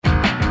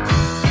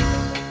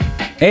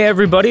Hey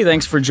everybody,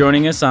 thanks for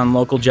joining us on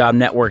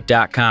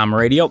localjobnetwork.com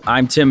radio.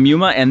 I'm Tim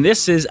Muma, and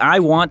this is I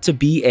Want to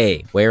Be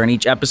A, where in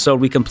each episode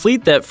we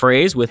complete that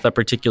phrase with a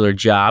particular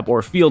job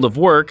or field of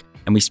work,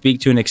 and we speak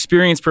to an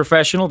experienced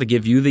professional to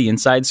give you the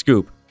inside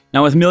scoop.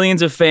 Now, with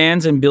millions of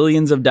fans and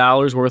billions of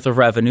dollars worth of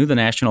revenue, the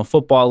National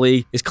Football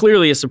League is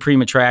clearly a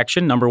supreme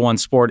attraction, number one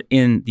sport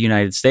in the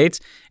United States.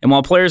 And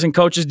while players and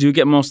coaches do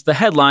get most of the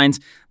headlines,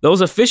 those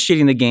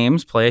officiating the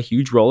games play a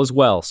huge role as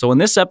well. So in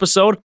this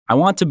episode, I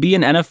want to be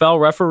an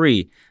NFL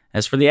referee.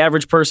 As for the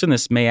average person,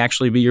 this may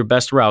actually be your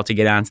best route to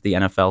get onto the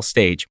NFL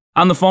stage.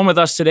 On the phone with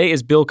us today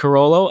is Bill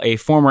Carollo, a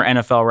former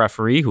NFL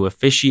referee who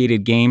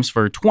officiated games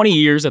for 20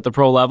 years at the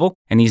pro level,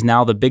 and he's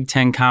now the Big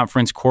Ten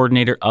Conference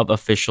Coordinator of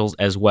Officials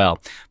as well.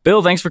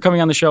 Bill, thanks for coming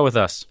on the show with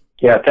us.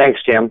 Yeah, thanks,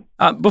 Tim.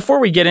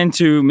 Before we get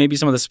into maybe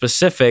some of the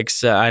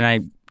specifics, and I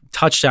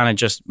touched on it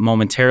just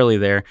momentarily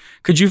there,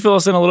 could you fill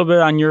us in a little bit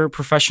on your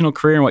professional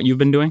career and what you've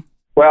been doing?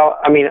 Well,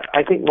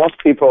 I think most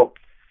people,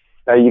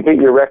 you get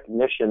your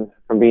recognition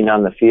from being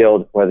on the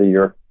field, whether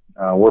you're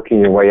working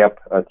your way up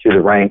through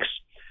the ranks.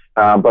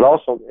 But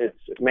also, it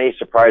may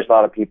surprise a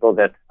lot of people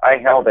that I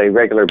held a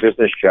regular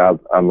business job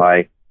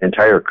my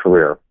entire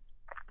career,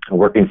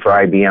 working for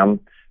IBM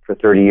for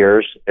 30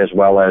 years, as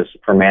well as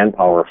for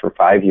Manpower for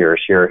 5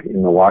 years here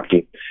in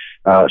Milwaukee.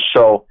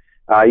 So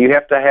you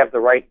have to have the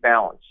right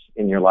balance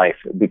in your life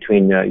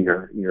between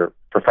your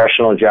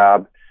professional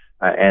job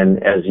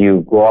and as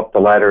you go up the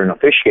ladder in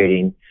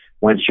officiating.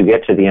 Once you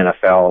get to the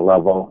NFL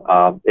level,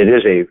 it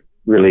is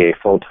really a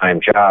full-time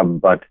job,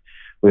 but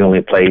we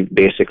only play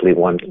basically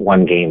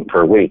one game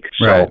per week.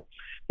 Right.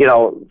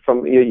 So,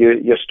 from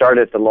you start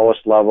at the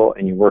lowest level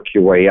and you work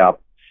your way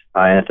up.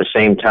 And at the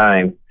same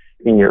time,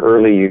 in your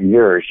early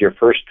years, your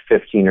first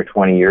 15 or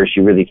 20 years,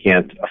 you really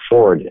can't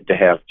afford to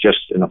have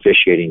just an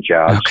officiating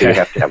job. Okay. So you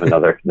have to have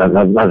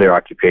another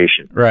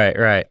occupation.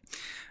 Right.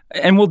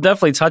 And we'll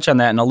definitely touch on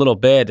that in a little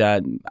bit.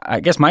 I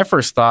guess my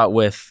first thought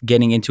with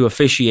getting into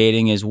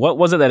officiating is, what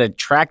was it that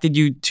attracted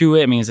you to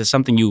it? I mean, is it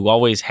something you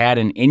always had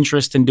an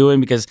interest in doing?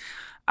 Because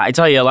I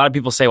tell you, a lot of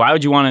people say, why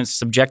would you want to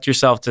subject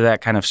yourself to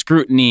that kind of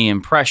scrutiny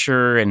and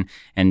pressure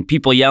and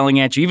people yelling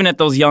at you? Even at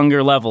those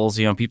younger levels,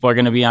 people are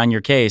going to be on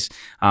your case.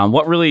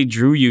 What really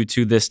drew you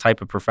to this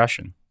type of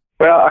profession?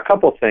 Well, a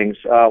couple things.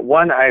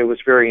 One, I was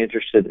very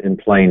interested in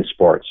playing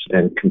sports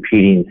and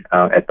competing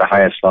at the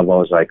highest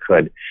level as I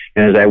could.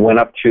 And as I went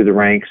up through the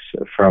ranks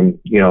from,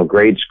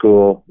 grade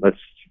school,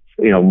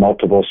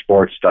 multiple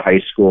sports to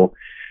high school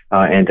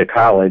and to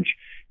college,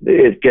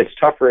 it gets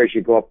tougher as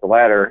you go up the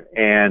ladder.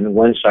 And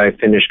once I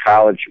finished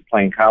college,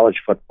 playing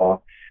college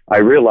football, I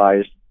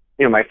realized,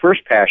 my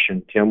first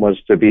passion, Tim, was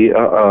to be,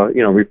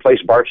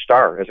 replace Bart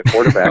Starr as a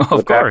quarterback for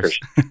the Packers.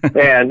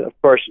 And of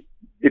course,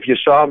 if you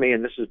saw me,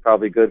 and this is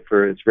probably good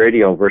for its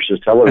radio versus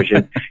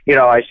television,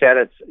 I sat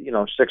at,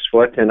 6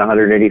 foot and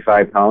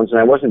 185 pounds, and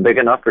I wasn't big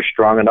enough or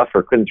strong enough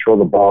or couldn't throw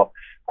the ball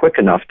quick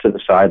enough to the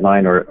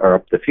sideline or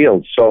up the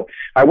field. So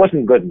I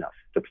wasn't good enough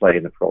to play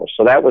in the pros.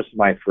 So that was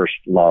my first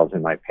love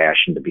and my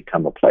passion to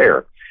become a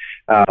player.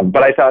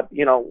 But I thought,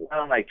 why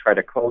don't I try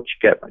to coach,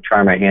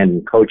 try my hand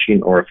in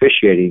coaching or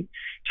officiating?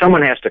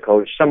 Someone has to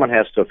coach. Someone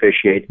has to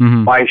officiate.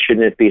 Mm-hmm. Why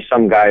shouldn't it be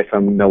some guy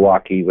from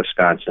Milwaukee,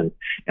 Wisconsin?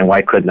 And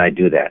why couldn't I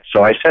do that?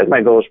 So I set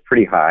my goals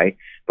pretty high,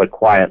 but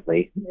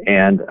quietly,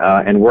 and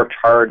worked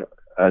hard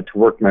to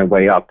work my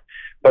way up.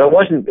 But it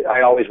wasn't.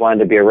 I always wanted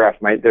to be a ref.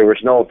 There was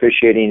no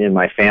officiating in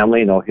my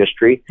family, no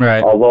history.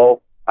 Right.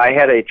 Although I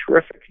had a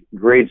terrific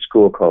grade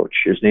school coach.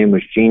 His name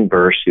was Gene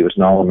Burse. He was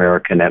an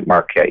All-American at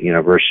Marquette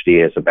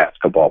University as a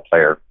basketball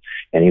player,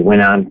 and he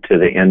went on to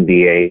the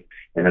NBA,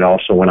 and then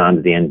also went on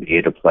to the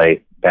NBA to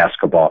play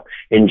basketball.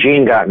 And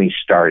Gene got me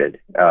started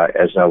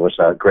as I was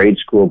a grade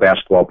school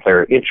basketball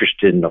player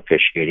interested in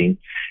officiating.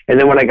 And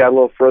then when I got a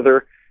little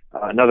further,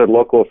 another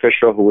local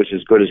official who was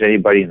as good as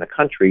anybody in the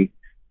country,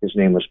 his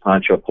name was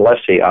Pancho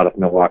Palesi out of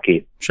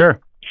Milwaukee. Sure.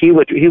 He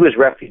was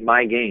reffing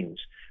my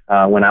games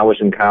when I was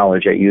in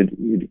college at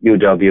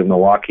UW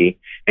Milwaukee.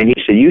 And he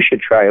said, you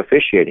should try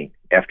officiating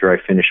after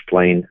I finished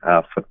playing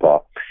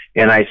football.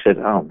 And I said,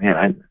 oh,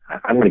 man,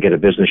 I'm going to get a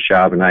business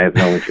job, and I have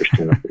no interest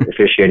in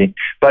officiating.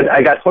 But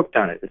I got hooked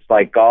on it. It's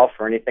like golf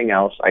or anything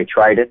else. I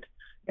tried it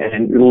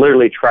and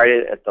literally tried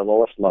it at the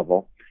lowest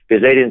level,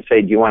 because they didn't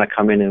say, do you want to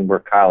come in and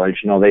work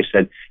college? No, they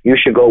said, you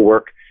should go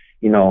work,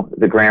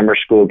 the grammar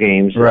school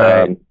games,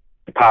 right.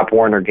 The Pop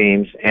Warner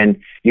games. And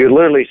you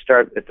literally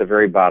start at the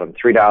very bottom,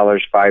 $3,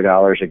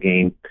 $5 a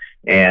game,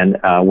 and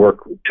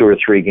work 2 or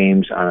 3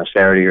 games on a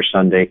Saturday or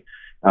Sunday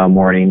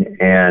morning.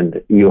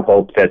 And you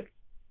hope that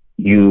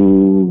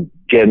you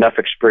get enough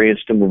experience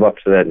to move up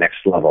to that next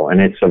level.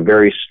 And it's a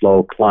very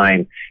slow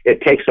climb.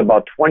 It takes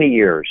about 20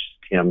 years,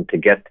 Tim, to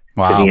get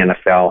Wow. to the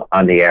NFL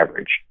on the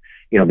average.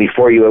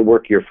 Before you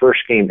work your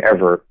first game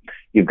ever,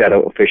 you've got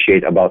to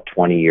officiate about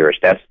 20 years.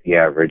 That's the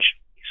average.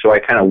 So I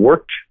kind of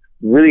worked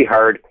really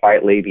hard,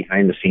 quietly,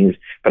 behind the scenes.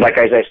 But like,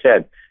 as I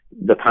said,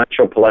 the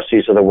Pancho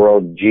Palesis of the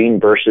world, Gene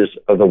Burses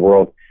of the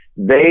world,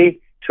 they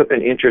took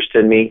an interest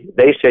in me.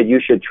 They said, you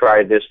should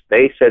try this.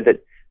 They said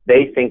that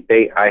they think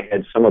I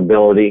had some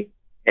ability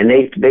And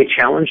they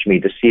challenged me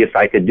to see if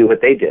I could do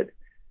what they did.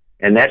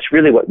 And that's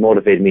really what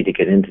motivated me to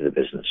get into the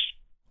business.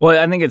 Well,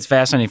 I think it's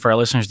fascinating for our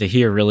listeners to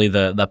hear really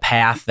the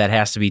path that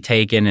has to be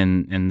taken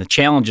and the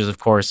challenges, of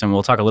course. And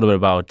we'll talk a little bit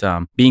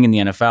about being in the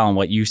NFL and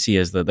what you see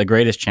as the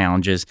greatest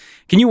challenges.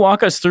 Can you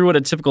walk us through what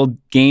a typical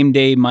game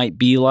day might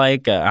be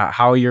like,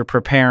 how you're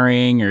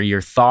preparing or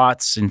your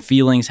thoughts and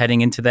feelings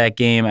heading into that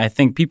game? I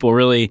think people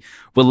really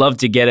would love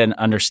to get an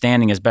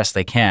understanding as best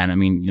they can. I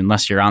mean,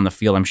 unless you're on the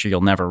field, I'm sure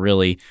you'll never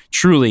really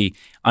truly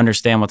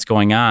understand what's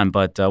going on.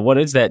 But what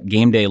is that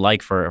game day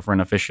like for an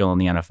official in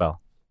the NFL?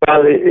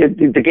 Well,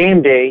 the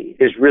game day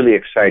is really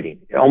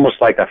exciting, almost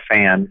like a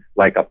fan,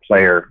 like a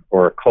player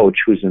or a coach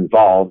who's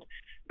involved.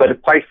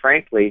 But quite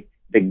frankly,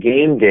 the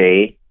game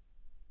day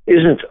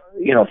isn't,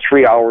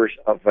 3 hours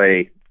of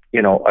a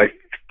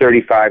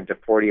 35 to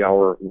 40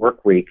 hour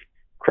work week,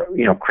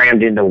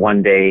 crammed into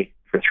one day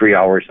for 3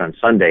 hours on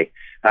Sunday.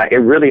 It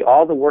really,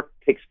 all the work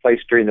takes place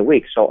during the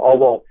week. So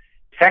although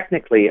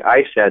technically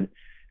I said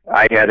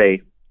I had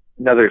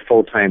another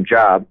full-time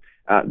job,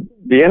 the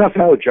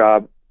NFL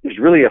job is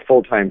really a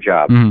full-time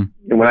job.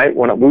 Mm-hmm. And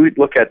when we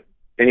look at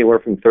anywhere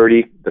from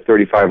 30 to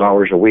 35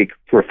 hours a week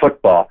for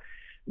football,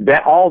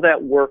 all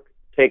that work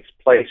takes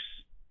place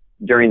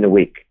during the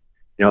week.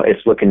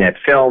 It's looking at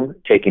film,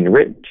 taking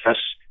written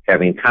tests,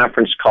 having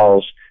conference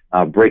calls,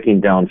 breaking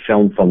down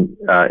film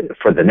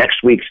for the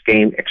next week's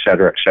game, et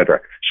cetera, et cetera.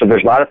 So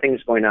there's a lot of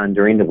things going on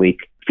during the week,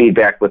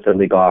 feedback with the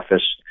league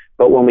office.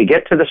 But when we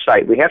get to the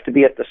site, we have to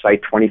be at the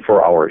site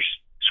 24 hours.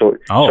 So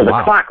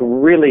the clock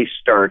really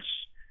starts.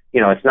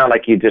 It's not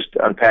like you just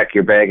unpack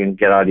your bag and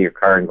get out of your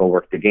car and go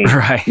work the game.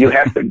 Right. You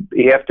have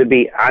to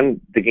be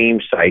on the game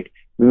site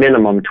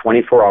minimum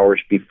 24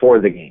 hours before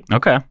the game.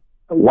 Okay.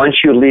 Once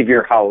you leave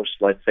your house,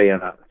 let's say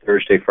on a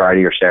Thursday,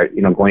 Friday, or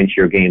Saturday, going to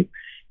your game,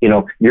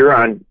 you're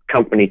on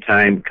company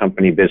time,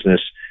 company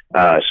business.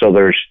 So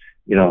there's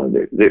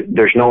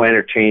no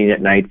entertaining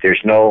at night.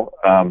 There's no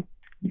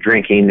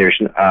drinking. There's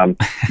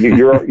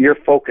you're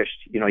focused.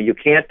 You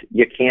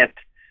can't.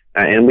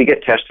 And we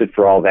get tested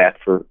for all that,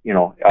 for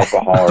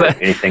alcohol or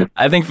anything.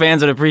 I think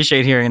fans would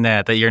appreciate hearing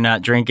that you're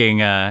not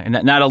drinking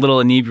and not a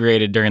little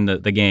inebriated during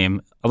the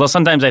game. Although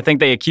sometimes I think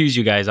they accuse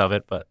you guys of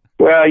it, but.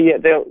 Well, yeah,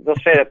 they'll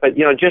say that, but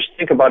just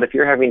think about if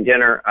you're having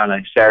dinner on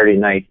a Saturday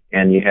night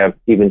and you have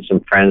even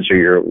some friends or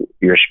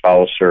your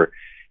spouse or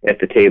at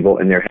the table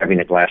and they're having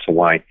a glass of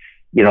wine.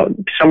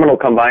 Someone will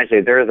come by and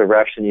say they're the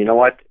refs, and you know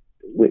what?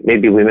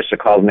 Maybe we miss a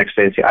call the next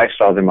day and say, I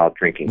saw them out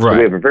drinking. Right. So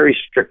we have a very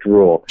strict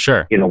rule.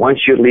 Sure.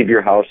 Once you leave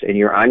your house and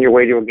you're on your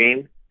way to a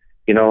game,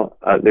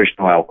 there's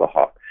no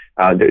alcohol.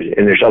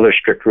 There's other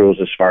strict rules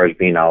as far as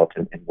being out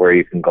and where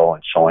you can go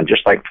and so on,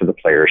 just like for the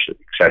players, et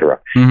cetera.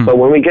 Mm-hmm. But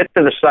when we get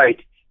to the site,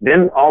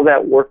 then all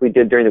that work we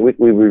did during the week,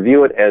 we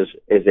review it as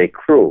a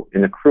crew.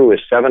 And the crew is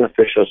 7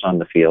 officials on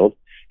the field.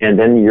 And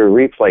then your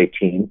replay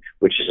team,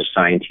 which is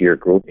assigned to your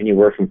group, and you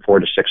work from 4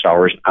 to 6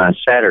 hours on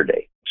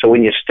Saturday. So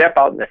when you step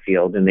out in the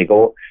field and they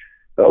go,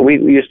 we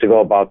used to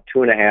go about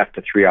 2.5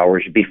 to 3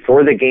 hours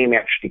before the game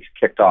actually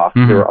kicked off.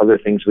 Mm-hmm. There are other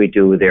things we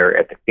do there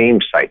at the game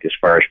site as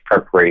far as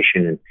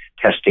preparation and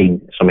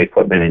testing some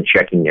equipment and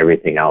checking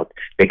everything out,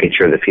 making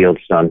sure the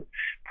field's done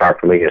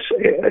properly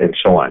and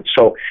so on.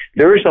 So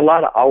there is a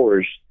lot of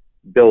hours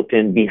built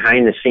in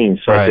behind the scenes.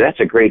 So right. That's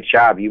a great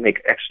job. You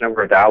make X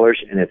number of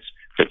dollars and it's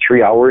for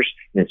 3 hours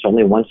and it's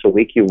only once a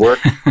week you work.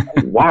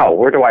 Wow,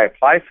 where do I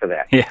apply for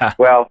that? Yeah.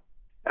 Well,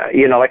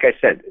 like I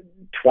said,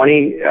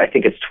 I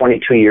think it's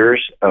 22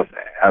 years of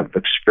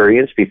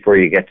experience before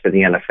you get to the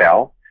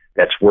NFL.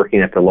 That's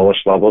working at the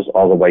lowest levels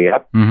all the way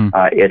up.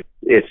 Mm-hmm.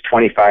 It's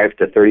 25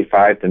 to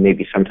 35 to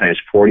maybe sometimes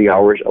 40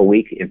 hours a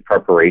week in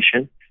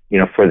preparation,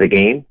 for the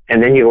game.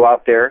 And then you go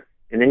out there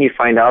and then you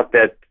find out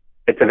that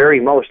at the very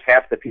most,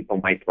 half the people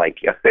might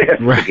like you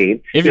after right. the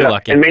game. If you're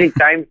lucky. And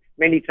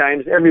many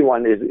times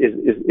everyone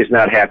is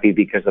not happy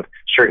because of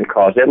certain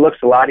calls. It looks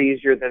a lot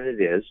easier than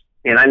it is.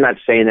 And I'm not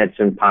saying that's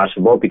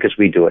impossible because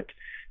we do it.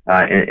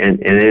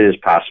 And it is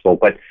possible.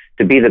 But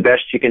to be the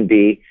best you can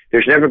be,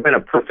 there's never been a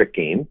perfect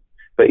game,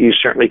 but you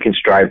certainly can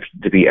strive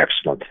to be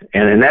excellent.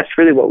 And that's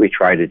really what we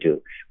try to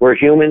do. We're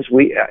humans.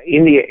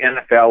 In the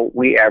NFL,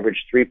 we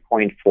average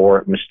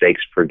 3.4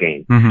 mistakes per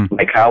game. Mm-hmm.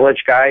 My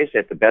college guys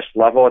at the best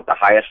level, at the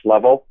highest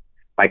level,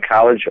 my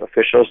college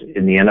officials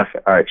in the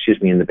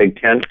in the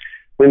Big Ten,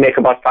 we make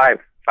about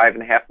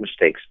 5.5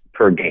 mistakes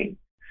per game.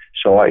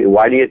 So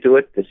why do you do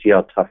it? To see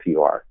how tough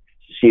you are.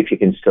 See if you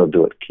can still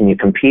do it. Can you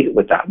compete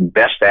with the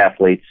best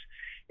athletes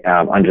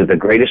under the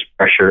greatest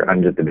pressure,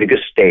 under the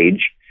biggest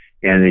stage?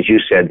 And as you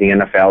said, the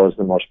NFL is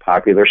the most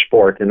popular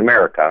sport in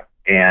America.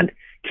 And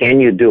can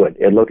you do it?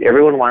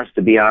 Everyone wants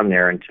to be on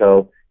there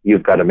until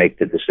you've got to make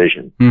the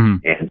decision.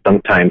 Mm-hmm. And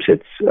sometimes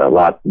it's a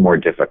lot more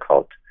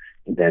difficult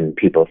than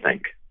people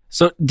think.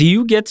 So do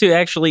you get to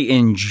actually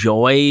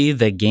enjoy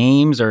the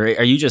games, or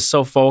are you just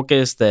so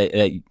focused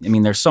that,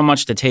 there's so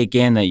much to take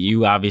in that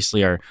you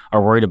obviously are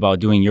worried about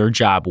doing your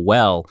job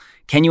well?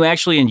 Can you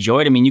actually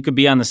enjoy it? You could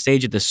be on the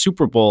stage at the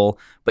Super Bowl,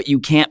 but you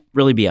can't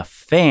really be a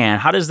fan.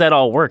 How does that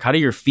all work? How do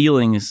your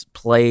feelings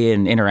play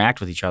and interact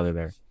with each other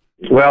there?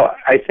 Well,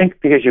 I think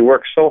because you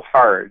work so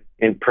hard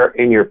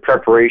in your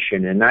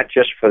preparation, and not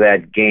just for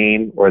that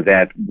game or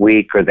that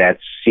week or that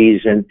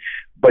season,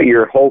 but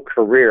your whole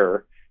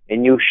career,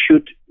 and you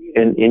shoot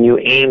and you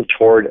aim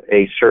toward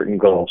a certain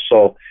goal.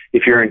 So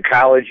if you're in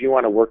college, you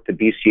want to work the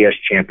BCS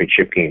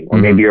championship game, or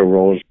maybe a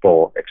Rose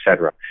Bowl,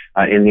 etc.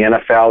 In the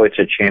NFL, it's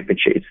a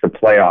championship. It's the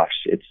playoffs.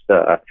 It's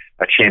a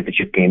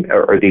championship game,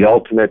 or the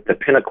ultimate, the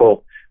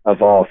pinnacle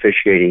of all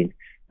officiating.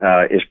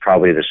 Is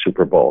probably the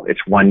Super Bowl.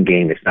 It's one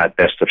game. It's not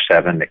best of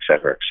 7, et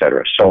cetera, et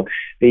cetera. So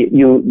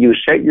you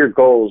set your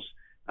goals,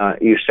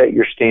 you set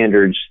your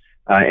standards,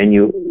 and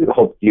you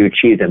hope you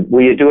achieve them.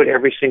 Will you do it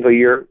every single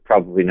year?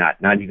 Probably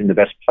not. Not even the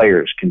best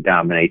players can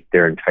dominate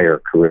their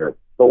entire career.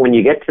 But when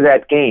you get to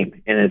that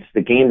game, and it's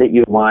the game that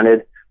you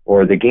wanted,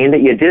 or the game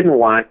that you didn't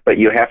want, but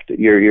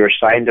you're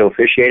assigned to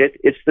officiate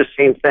it, it's the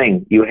same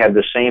thing. You have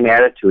the same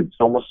attitude. It's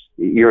almost,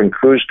 you're in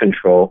cruise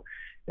control.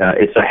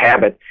 It's a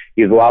habit.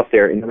 You go out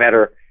there, and no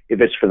matter if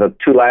it's for the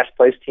 2 last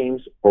place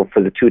teams or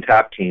for the 2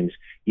 top teams,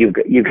 you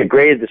get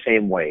graded the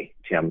same way,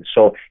 Tim.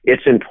 So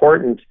it's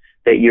important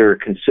that you're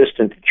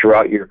consistent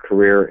throughout your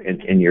career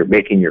and you're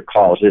making your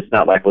calls. It's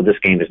not like, well, this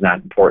game is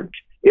not important.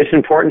 It's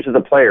important to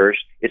the players.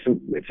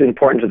 It's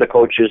important to the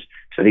coaches,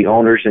 to the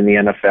owners in the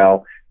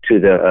NFL, to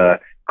the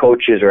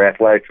coaches or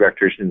athletic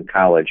directors in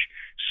college.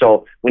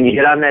 So when you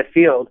get on that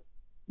field,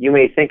 you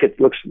may think it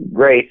looks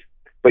great,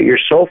 but you're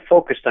so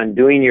focused on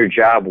doing your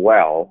job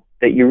well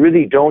that you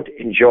really don't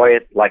enjoy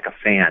it like a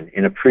fan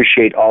and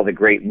appreciate all the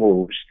great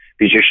moves,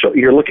 because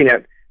you're looking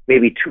at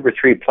maybe 2 or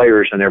 3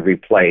 players on every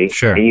play.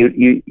 Sure. And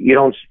you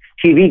don't.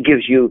 TV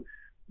gives you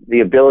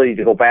the ability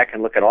to go back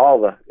and look at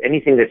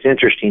anything that's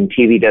interesting.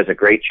 TV does a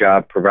great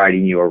job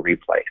providing you a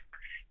replay.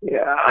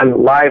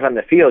 Live on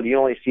the field, you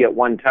only see it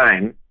one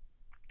time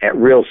at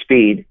real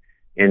speed,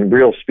 and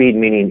real speed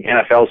meaning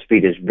NFL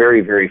speed is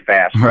very, very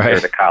fast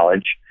compared to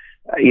college.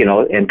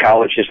 And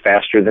college is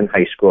faster than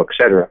high school, et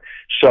cetera.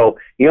 So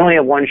you only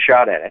have one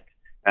shot at it.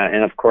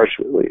 And of course,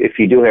 if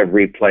you do have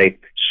replay,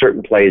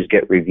 certain plays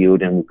get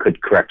reviewed and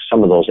could correct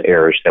some of those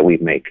errors that we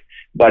make.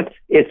 But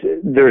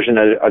there's an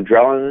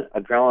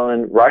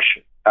adrenaline rush.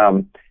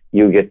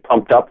 You get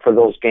pumped up for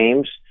those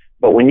games.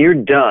 But when you're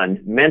done,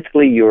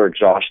 mentally you're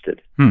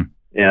exhausted. The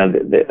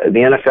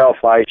NFL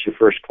flies you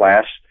first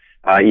class.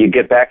 You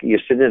get back, you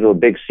sit into a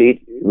big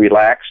seat,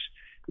 relax.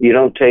 You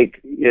don't take,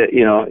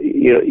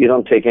 you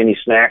don't take any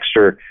snacks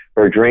or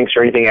drinks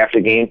or anything after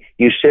the game.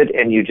 You sit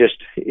and you just,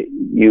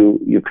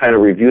 you kind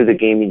of review the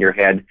game in your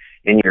head,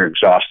 and you're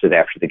exhausted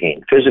after the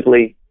game,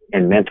 physically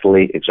and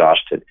mentally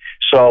exhausted.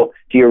 So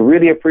do you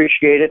really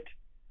appreciate it?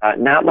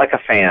 Not like a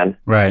fan,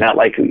 right? Not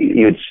like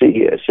you'd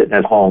see sitting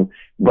at home,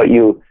 but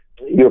you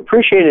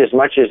appreciate it as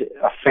much as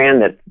a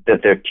fan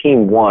that their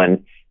team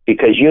won,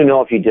 because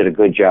if you did a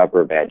good job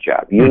or a bad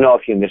job.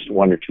 If you missed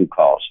 1 or 2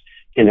 calls.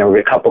 And there were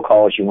a couple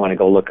calls you want to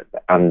go look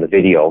at on the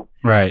video.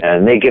 Right.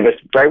 And they give us,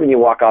 right when you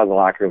walk out of the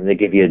locker room, they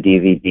give you a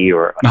DVD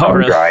or a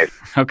thumb drive.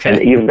 Okay.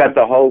 And you got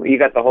the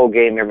whole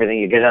game, everything.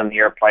 You get on the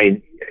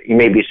airplane, you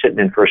may be sitting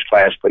in first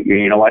class, but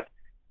you know what?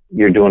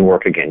 You're doing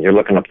work again. You're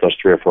looking up those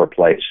 3 or 4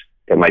 plays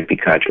that might be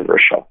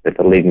controversial, that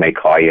the league may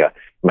call you,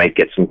 might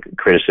get some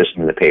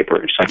criticism in the paper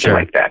or something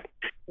like that.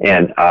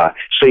 And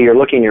so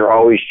you're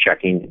always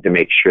checking to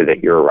make sure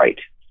that you're right.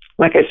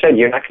 Like I said,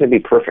 you're not going to be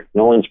perfect.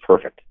 No one's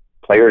perfect.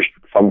 Players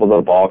fumble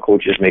the ball,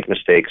 coaches make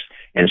mistakes,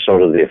 and so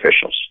do the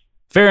officials.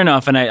 Fair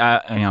enough, and I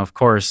of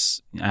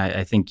course,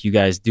 I think you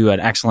guys do an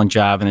excellent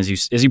job. And as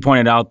you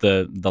pointed out,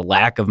 the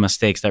lack of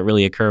mistakes that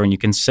really occur when you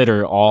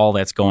consider all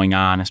that's going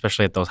on,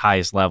 especially at those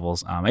highest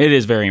levels, it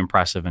is very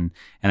impressive. And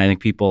I think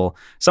people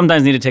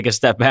sometimes need to take a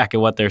step back at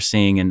what they're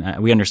seeing,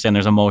 and we understand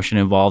there's emotion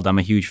involved. I'm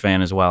a huge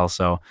fan as well,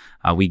 so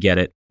we get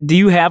it. Do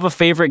you have a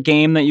favorite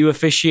game that you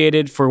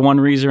officiated for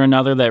one reason or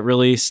another that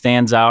really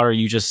stands out, or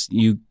you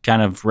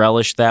kind of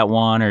relish that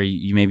one, or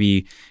you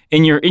maybe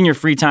in your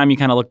free time you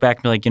kind of look back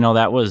and be like,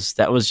 that was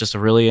just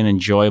an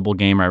enjoyable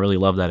game. I really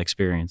love that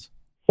experience.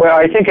 Well,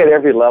 I think at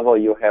every level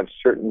you have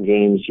certain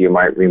games you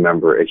might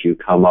remember as you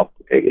come up,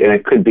 and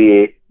it could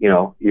be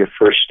your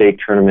first state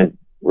tournament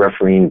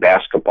refereeing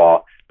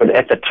basketball. But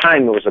at the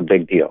time, it was a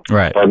big deal.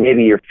 Right. Or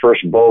maybe your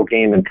first bowl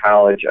game in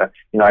college.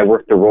 I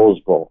worked the Rose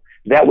Bowl.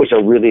 That was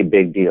a really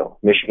big deal.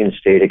 Michigan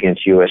State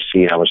against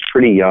USC. And I was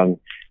pretty young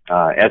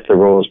at the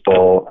Rose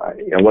Bowl.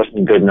 I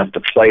wasn't good enough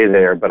to play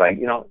there, but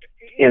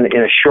in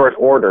a short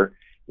order,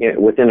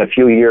 within a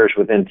few years,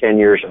 within 10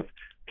 years of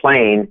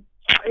playing,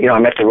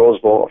 I'm at the Rose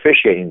Bowl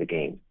officiating the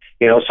game.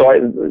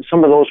 So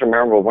some of those are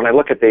memorable. When I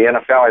look at the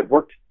NFL, I've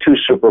worked 2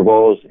 Super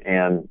Bowls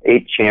and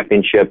 8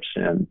 championships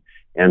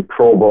and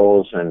Pro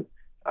Bowls and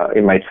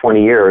in my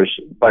 20 years,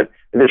 but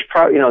there's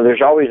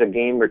there's always a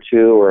game or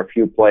 2 or a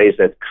few plays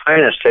that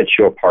kind of set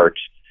you apart.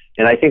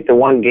 And I think the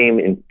one game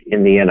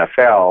in the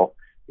NFL,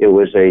 it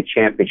was a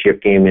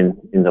championship game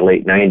in the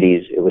late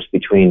 90s. It was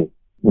between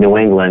New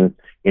England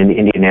and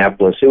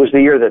Indianapolis. It was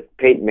the year that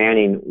Peyton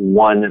Manning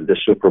won the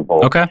Super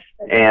Bowl. Okay.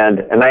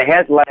 And I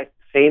had the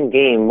same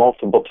game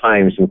multiple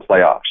times in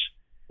playoffs.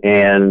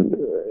 And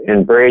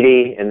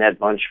Brady and that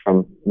bunch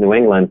from New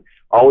England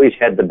always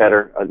had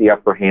the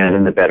upper hand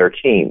and the better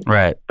team.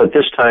 Right. But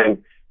this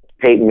time,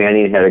 Peyton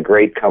Manning had a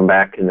great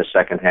comeback in the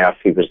second half.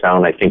 He was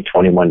down, I think,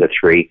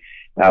 21-3.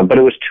 But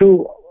it was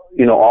two,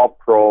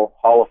 all-pro,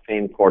 Hall of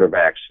Fame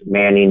quarterbacks,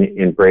 Manning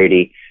and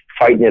Brady,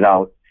 fighting it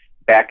out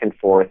back and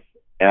forth.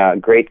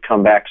 Great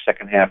comeback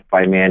second half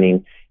by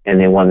Manning, and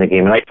they won the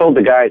game. And I told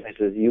the guys, I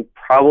said, you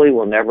probably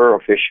will never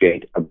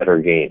officiate a better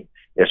game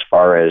as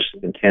far as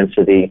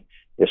intensity,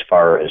 as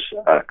far as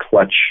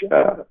clutch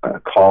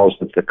calls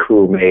that the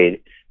crew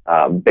made,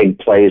 big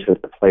plays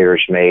that the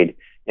players made.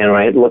 And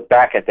when I look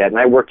back at that, and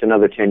I worked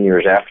another 10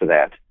 years after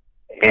that,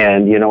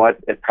 and you know what?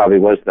 It probably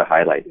was the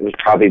highlight. It was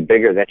probably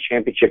bigger. That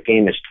championship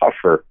game is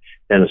tougher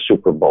than a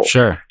Super Bowl.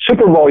 Sure.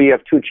 Super Bowl, you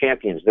have two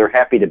champions. They're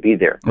happy to be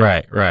there.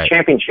 Right.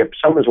 Championship,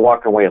 someone's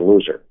walking away a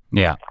loser.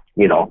 Yeah.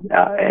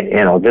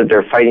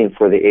 They're fighting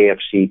for the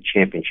AFC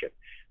championship.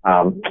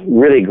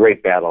 Really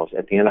great battles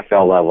at the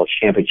NFL level.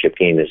 Championship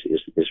game is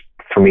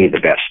for me the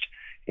best,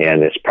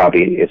 and it's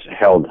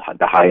held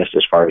the highest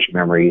as far as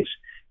memories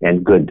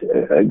and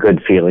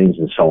good feelings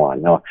and so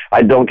on. Now,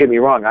 don't get me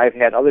wrong. I've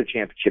had other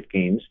championship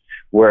games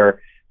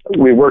where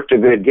we worked a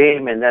good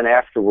game, and then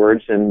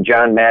afterwards, and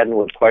John Madden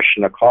would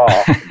question a call.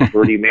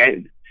 Bertie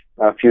Manuel,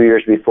 a few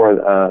years before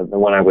the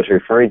one I was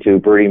referring to,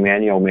 Bertie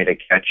Manuel made a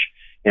catch,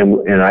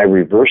 and I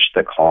reversed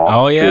the call.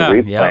 Oh yeah, to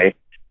replay,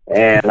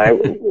 and I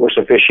was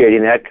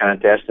officiating that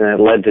contest, and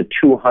it led to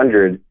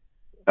 200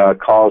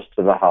 calls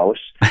to the house.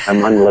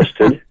 I'm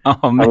unlisted.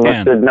 Oh man,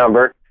 unlisted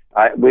number.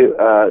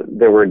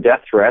 There were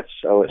death threats,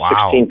 so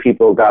 16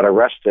 people got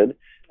arrested,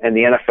 and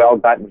the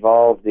NFL got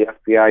involved. The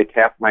FBI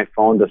tapped my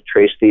phone to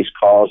trace these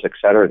calls, et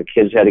cetera. The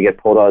kids had to get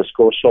pulled out of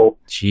school. So,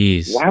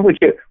 jeez, why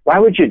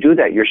would you do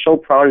that? You're so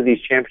proud of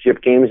these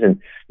championship games, and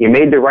you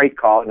made the right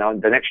call. Now,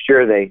 the next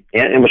year and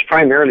it was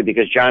primarily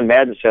because John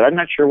Madden said, "I'm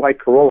not sure why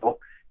Carollo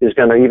is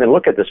going to even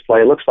look at this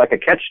play. It looks like a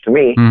catch to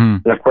me."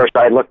 Mm-hmm. And of course,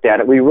 I looked at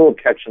it. We ruled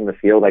catch in the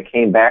field. I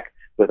came back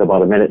with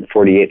about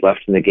 1:48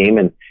 left in the game,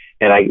 and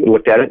I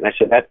looked at it and I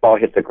said, that ball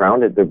hit the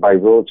ground. By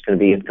rule, it's going to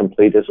be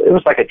incomplete. It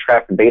was like a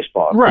trapped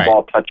baseball. Right. The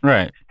ball touched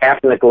half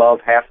in the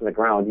glove, half in the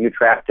ground. You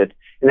trapped it.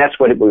 And that's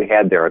what we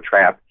had there, a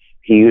trap.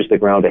 He used the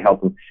ground to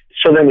help him.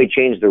 So then we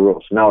changed the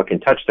rules. Now it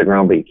can touch the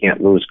ground, but you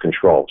can't lose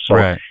control.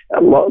 So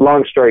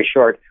long story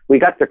short, we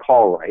got the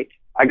call right.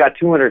 I got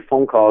 200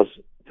 phone calls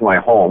to my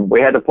home. We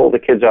had to pull the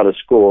kids out of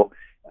school.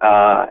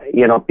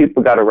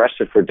 People got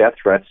arrested for death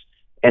threats.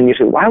 And you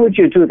say, why would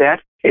you do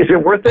that? Is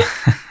it worth it?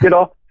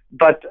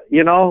 But,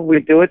 we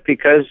do it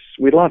because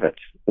we love it.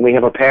 We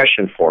have a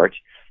passion for it.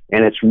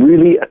 And it's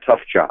really a tough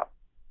job.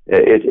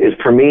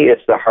 For me,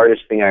 it's the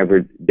hardest thing I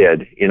ever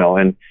did,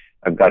 and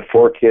I've got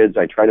 4 kids.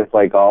 I try to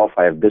play golf.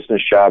 I have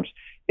business jobs.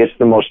 It's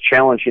the most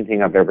challenging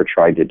thing I've ever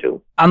tried to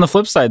do. On the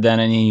flip side then,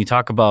 and you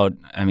talk about,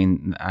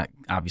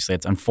 obviously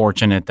it's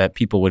unfortunate that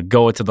people would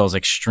go to those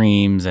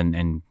extremes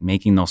and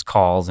making those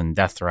calls and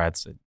death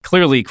threats,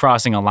 clearly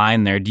crossing a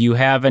line there. Do you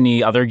have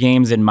any other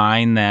games in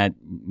mind that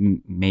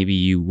maybe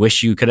you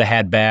wish you could have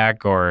had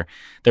back, or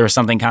there was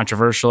something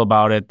controversial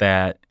about it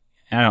that,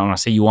 I don't want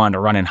to say you wanted to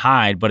run and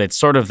hide, but it's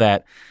sort of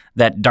that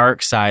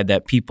dark side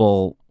that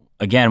people,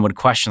 again, would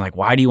question, like,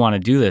 why do you want to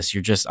do this?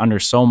 You're just under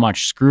so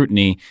much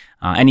scrutiny.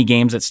 Any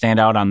games that stand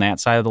out on that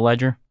side of the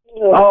ledger?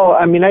 Oh,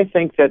 I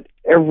think that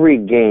every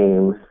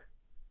game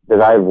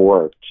that I've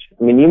worked,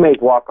 you may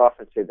walk off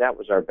and say that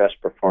was our best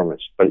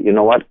performance. But you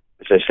know what?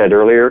 As I said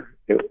earlier,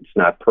 it's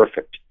not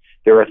perfect.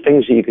 There are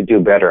things that you could do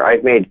better.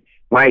 I've made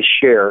my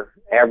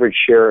average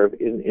share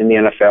in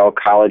the NFL,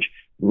 college,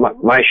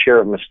 my share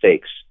of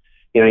mistakes.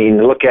 You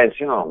look at it and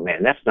say, oh,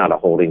 man, that's not a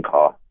holding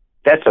call.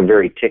 That's a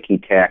very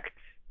ticky-tack,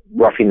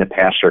 roughing the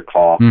passer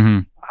call.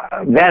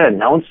 Mm-hmm. That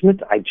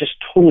announcement, I just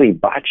totally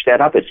botched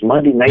that up. It's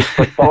Monday Night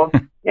Football,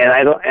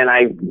 and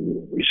I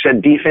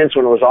said defense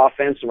when it was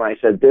offense. And when I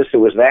said this, it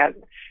was that.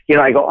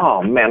 I go,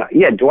 oh man,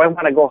 yeah. Do I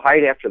want to go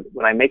hide after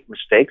when I make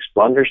mistakes,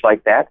 blunders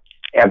like that?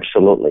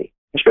 Absolutely.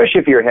 Especially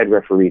if you're a head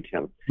referee,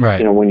 Tim.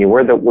 Right. When you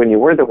wear the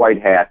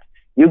white hat,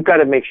 you've got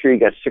to make sure you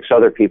got 6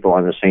 other people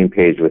on the same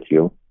page with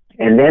you,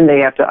 and then they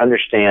have to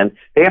understand.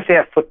 They have to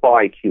have football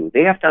IQ.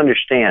 They have to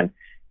understand.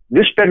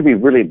 This better be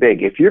really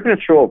big. If you're going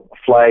to throw a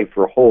flag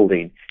for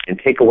holding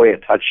and take away a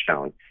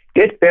touchdown,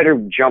 it better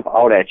jump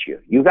out at you.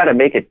 You got to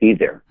make it be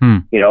there.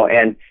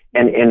 And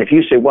if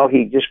you say, well,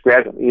 he just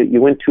grabbed him,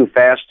 you went too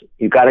fast,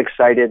 you got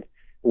excited,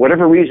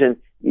 whatever reason,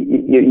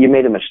 you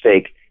made a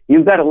mistake.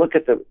 You've got to look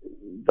at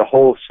the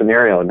whole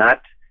scenario,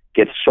 not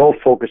get so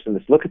focused on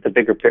this. Look at the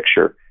bigger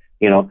picture.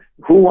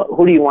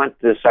 Who do you want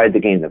to decide the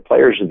game, the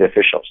players or the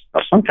officials?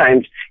 Now,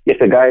 sometimes if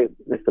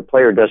the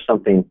player does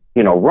something,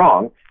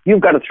 wrong, you've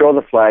got to throw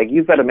the flag.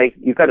 You've got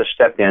to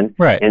step in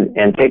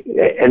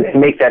and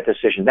make that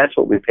decision. That's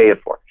what we pay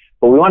it for.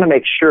 But we want to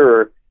make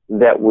sure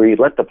that we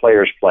let the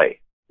players play.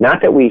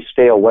 Not that we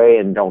stay away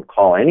and don't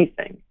call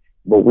anything,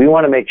 but we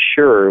want to make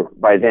sure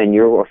by then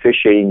you're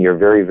officiating your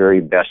very,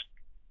 very best.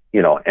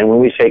 And when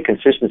we say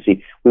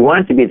consistency, we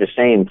want it to be the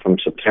same from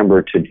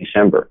September to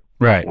December.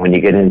 Right. When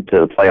you get into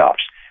the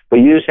playoffs, but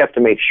you just have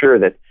to make sure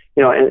that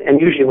and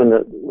usually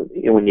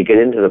when you get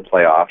into the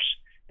playoffs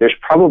there's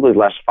probably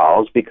less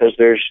fouls because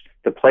there's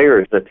the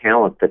players, the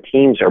talent, the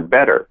teams are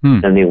better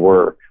than they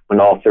were when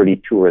all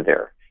 32 were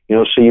there.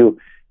 So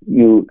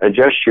you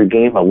adjust your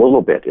game a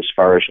little bit as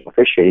far as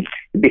officiating.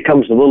 It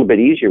becomes a little bit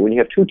easier when you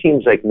have two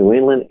teams like New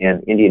England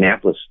and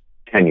Indianapolis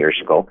 10 years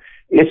ago.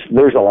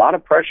 There's a lot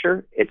of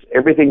pressure.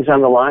 Everything's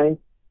on the line,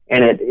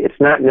 and it's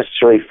not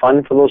necessarily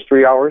fun for those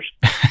 3 hours,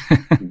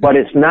 but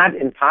it's not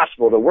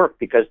impossible to work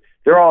because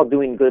they're all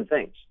doing good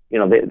things.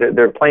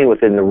 They're playing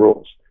within the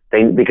rules.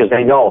 Because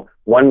they know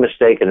one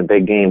mistake in a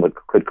big game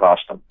could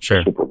cost them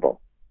the Super Bowl,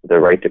 the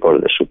right to go to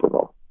the Super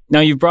Bowl. Now,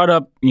 you've brought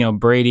up,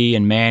 Brady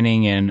and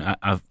Manning, and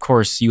of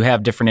course, you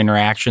have different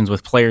interactions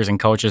with players and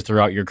coaches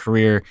throughout your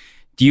career.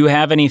 Do you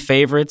have any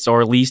favorites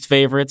or least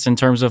favorites in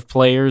terms of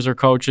players or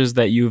coaches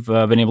that you've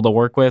been able to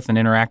work with and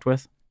interact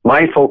with?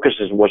 My focus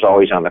was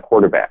always on the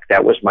quarterback.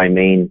 That was my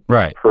main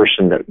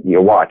person that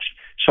you watched.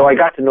 So I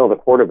got to know the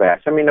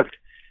quarterbacks.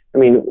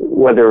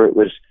 Whether it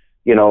was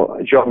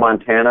Joe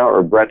Montana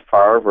or Brett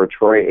Favre or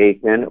Troy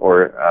Aikman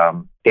or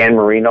Dan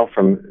Marino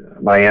from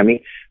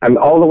Miami.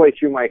 All the way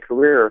through my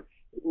career,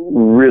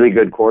 really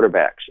good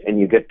quarterbacks, and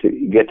you get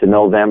to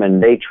know them,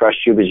 and they trust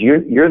you because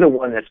you're the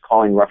one that's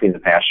calling roughing the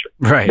passer.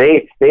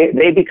 Right.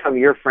 They become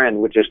your friend,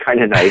 which is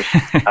kind of nice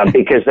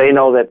because they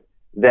know that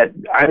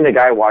I'm the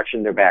guy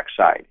watching their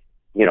backside.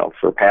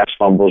 For pass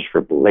fumbles,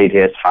 for late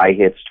hits, high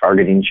hits,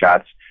 targeting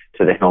shots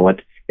to the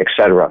helmet,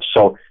 etc.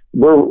 So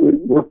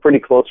we're pretty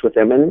close with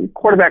them, and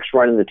quarterback's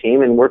running the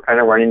team, and we're kind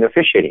of running the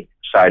officiating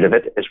side of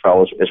it as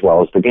well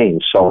as the game.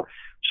 So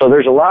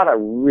there's a lot of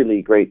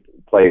really great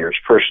players,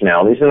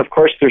 personalities, and of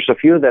course there's a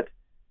few that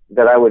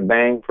I would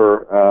bang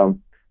for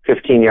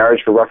 15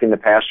 yards for roughing the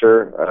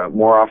passer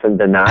more often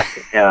than not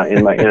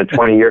in a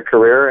 20-year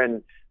career,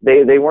 and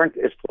they weren't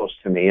as close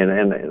to me.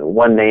 And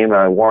one name,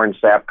 Warren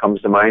Sapp,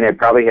 comes to mind. I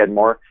probably had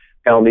more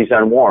penalties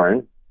on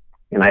Warren.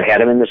 And I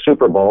had him in the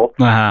Super Bowl,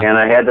 and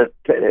I had to,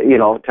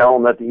 tell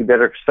him that he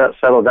better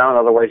settle down,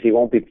 otherwise he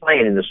won't be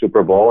playing in the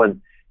Super Bowl,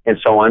 and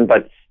so on.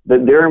 But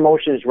their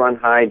emotions run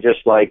high,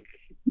 just like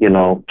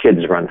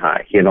kids run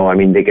high.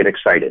 They get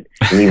excited,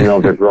 and even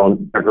though they're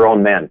grown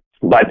men.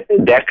 But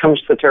that comes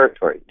to the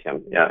territory,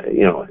 Tim.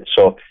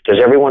 So does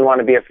everyone want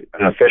to be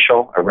an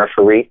official, a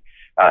referee?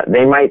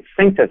 They might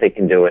think that they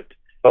can do it,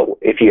 but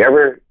if you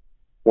ever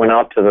went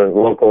out to the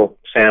local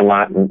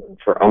sandlot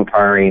for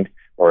umpiring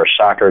or a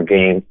soccer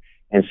game,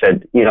 and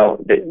said,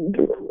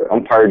 the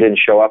umpire didn't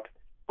show up,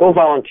 go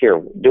volunteer.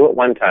 Do it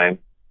one time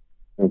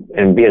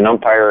and be an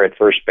umpire at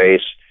first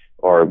base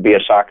or be a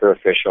soccer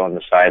official on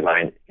the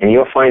sideline, and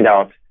you'll find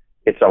out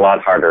it's a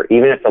lot harder,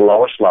 even at the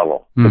lowest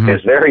level,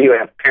 because there you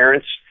have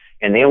parents,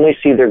 and they only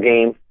see their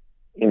game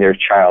in their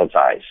child's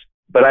eyes.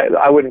 But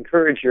I would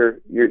encourage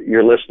your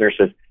listeners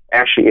that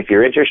actually, if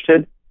you're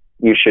interested,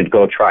 you should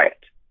go try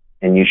it.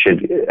 And you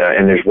should,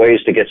 and there's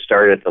ways to get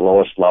started at the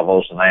lowest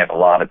levels, and I have a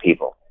lot of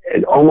people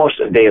almost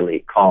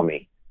daily call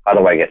me, how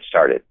do I get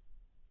started?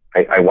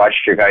 I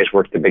watched your guys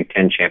work the Big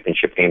Ten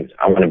championship games.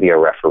 I want to be a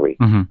referee.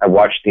 I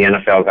watched the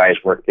NFL guys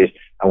work these.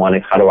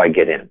 How do I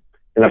get in?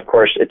 And of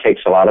course, it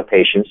takes a lot of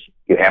patience.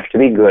 You have to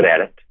be good at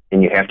it,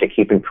 and you have to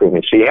keep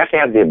improving. So you have to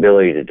have the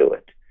ability to do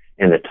it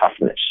and the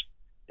toughness.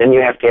 Then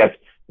you have to have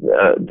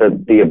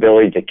the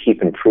ability to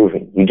keep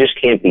improving. You just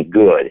can't be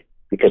good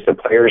because the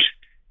players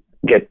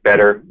get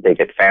better. They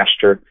get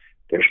faster.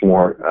 There's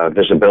more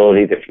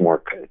visibility, there's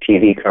more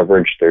TV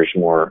coverage, there's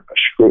more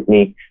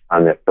scrutiny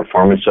on the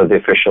performance of the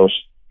officials.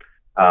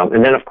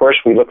 And then, of course,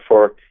 we look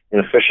for in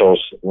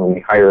officials when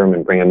we hire them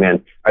and bring them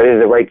in, are they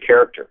the right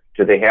character?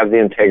 Do they have the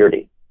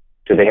integrity?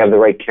 Do they have the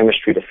right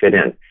chemistry to fit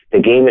in? The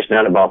game is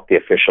not about the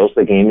officials,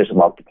 the game is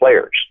about the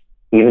players.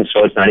 Even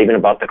so, it's not even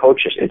about the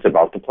coaches, it's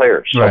about the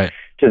players. So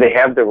do they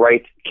have the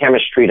right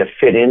chemistry to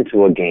fit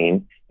into a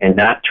game and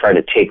not try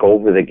to take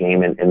over the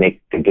game and make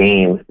the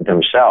game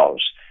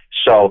themselves?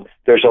 So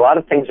there's a lot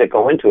of things that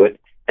go into it,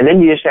 and then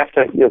you just have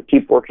to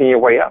keep working your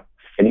way up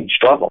at each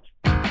level.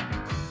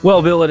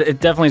 Well, Bill,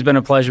 it definitely has been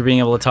a pleasure being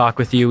able to talk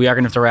with you. We are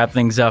going to have to wrap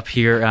things up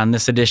here on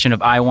this edition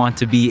of I Want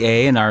to Be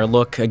A, and our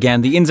look,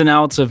 again, the ins and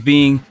outs of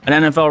being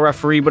an NFL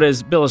referee, but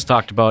as Bill has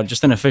talked about,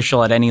 just an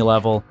official at any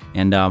level.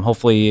 And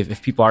hopefully,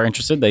 if people are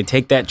interested, they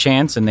take that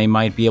chance, and they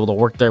might be able to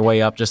work their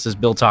way up, just as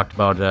Bill talked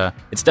about.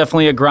 It's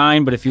definitely a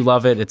grind, but if you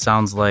love it, it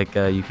sounds like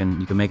you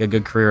can make a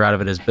good career out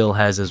of it, as Bill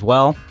has as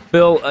well.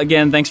 Bill,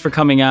 again, thanks for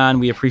coming on.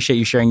 We appreciate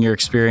you sharing your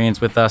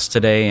experience with us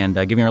today and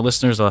giving our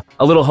listeners a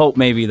little hope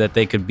maybe that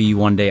they could be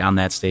one day on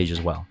that stage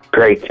as well.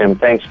 Great, Tim.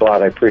 Thanks a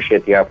lot. I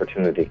appreciate the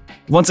opportunity.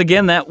 Once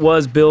again, that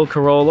was Bill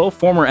Carollo,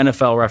 former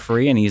NFL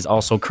referee, and he's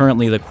also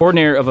currently the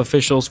coordinator of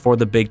officials for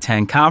the Big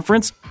Ten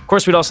Conference. Of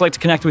course, we'd also like to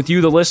connect with you,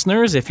 the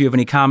listeners. If you have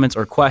any comments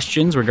or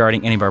questions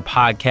regarding any of our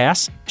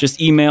podcasts, just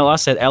email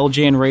us at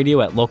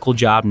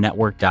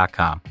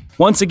ljnradio@localjobnetwork.com.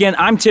 Once again,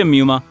 I'm Tim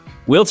Muma.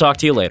 We'll talk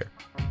to you later.